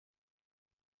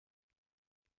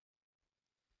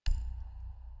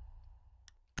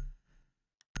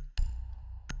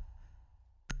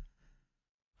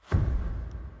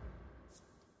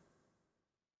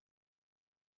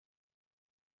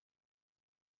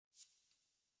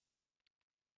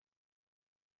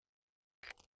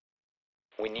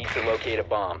We need to locate a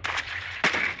bomb.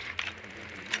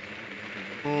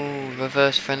 Ooh,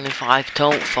 reverse friendly fire. I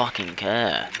don't fucking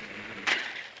care.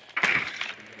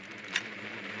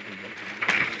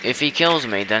 If he kills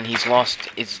me, then he's lost.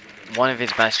 It's one of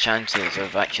his best chances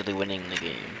of actually winning the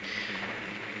game.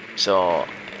 So,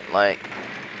 like,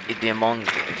 it'd be a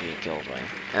monster if he killed me.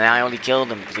 And I only killed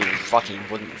him because he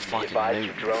wouldn't fucking move.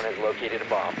 Your drone has located a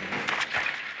bomb.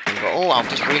 And you go, oh, I'll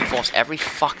just reinforce every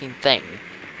fucking thing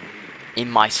in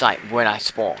my sight when I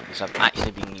spawn, because I've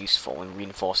actually been useful in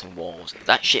reinforcing walls.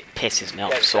 That shit pisses me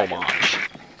off so much.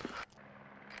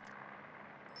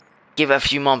 Give it a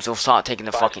few months, it'll start taking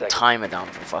the fucking timer down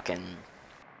for fucking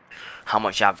how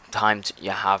much you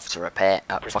have to repair.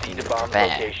 Fucking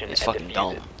repair. It's fucking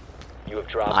dumb.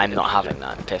 I'm not having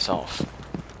that. Piss off.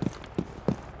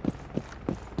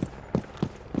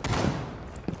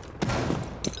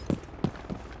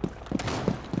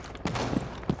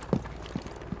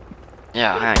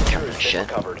 Yeah, I ain't carrying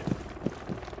shit.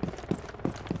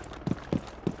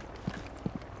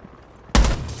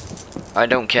 I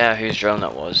don't care whose drone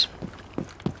that was.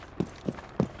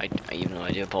 Even though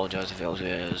I do apologise if it was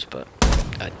yours, but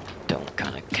I don't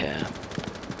kinda care.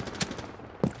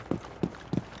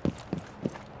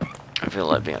 I feel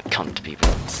like being a cunt to people.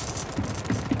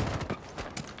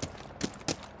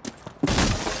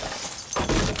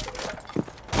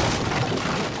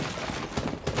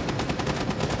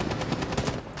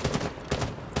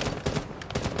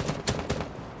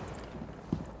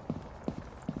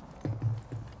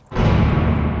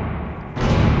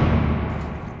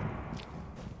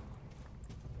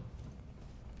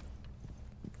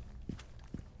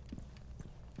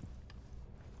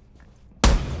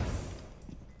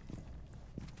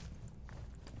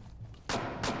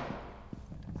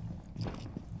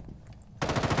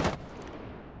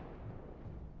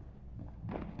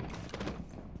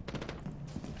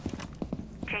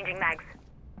 Changing mags.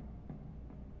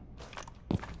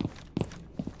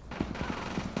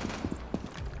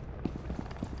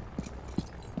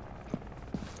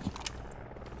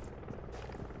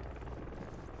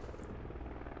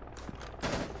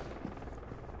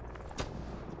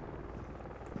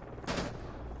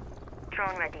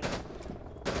 Drone ready.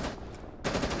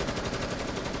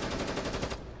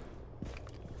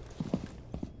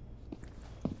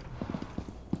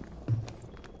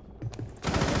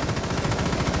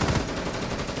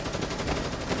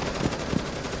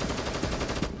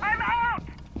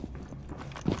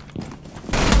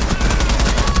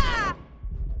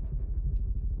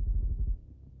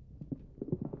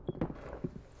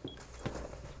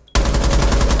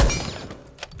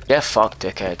 Get fucked,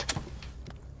 dickhead.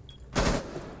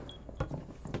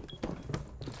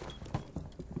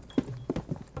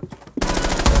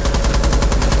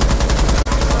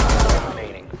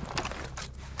 Remaining.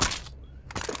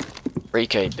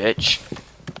 3K, bitch.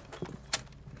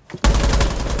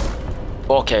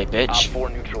 4K, bitch. Op 4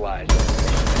 neutralized.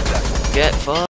 Get fucked.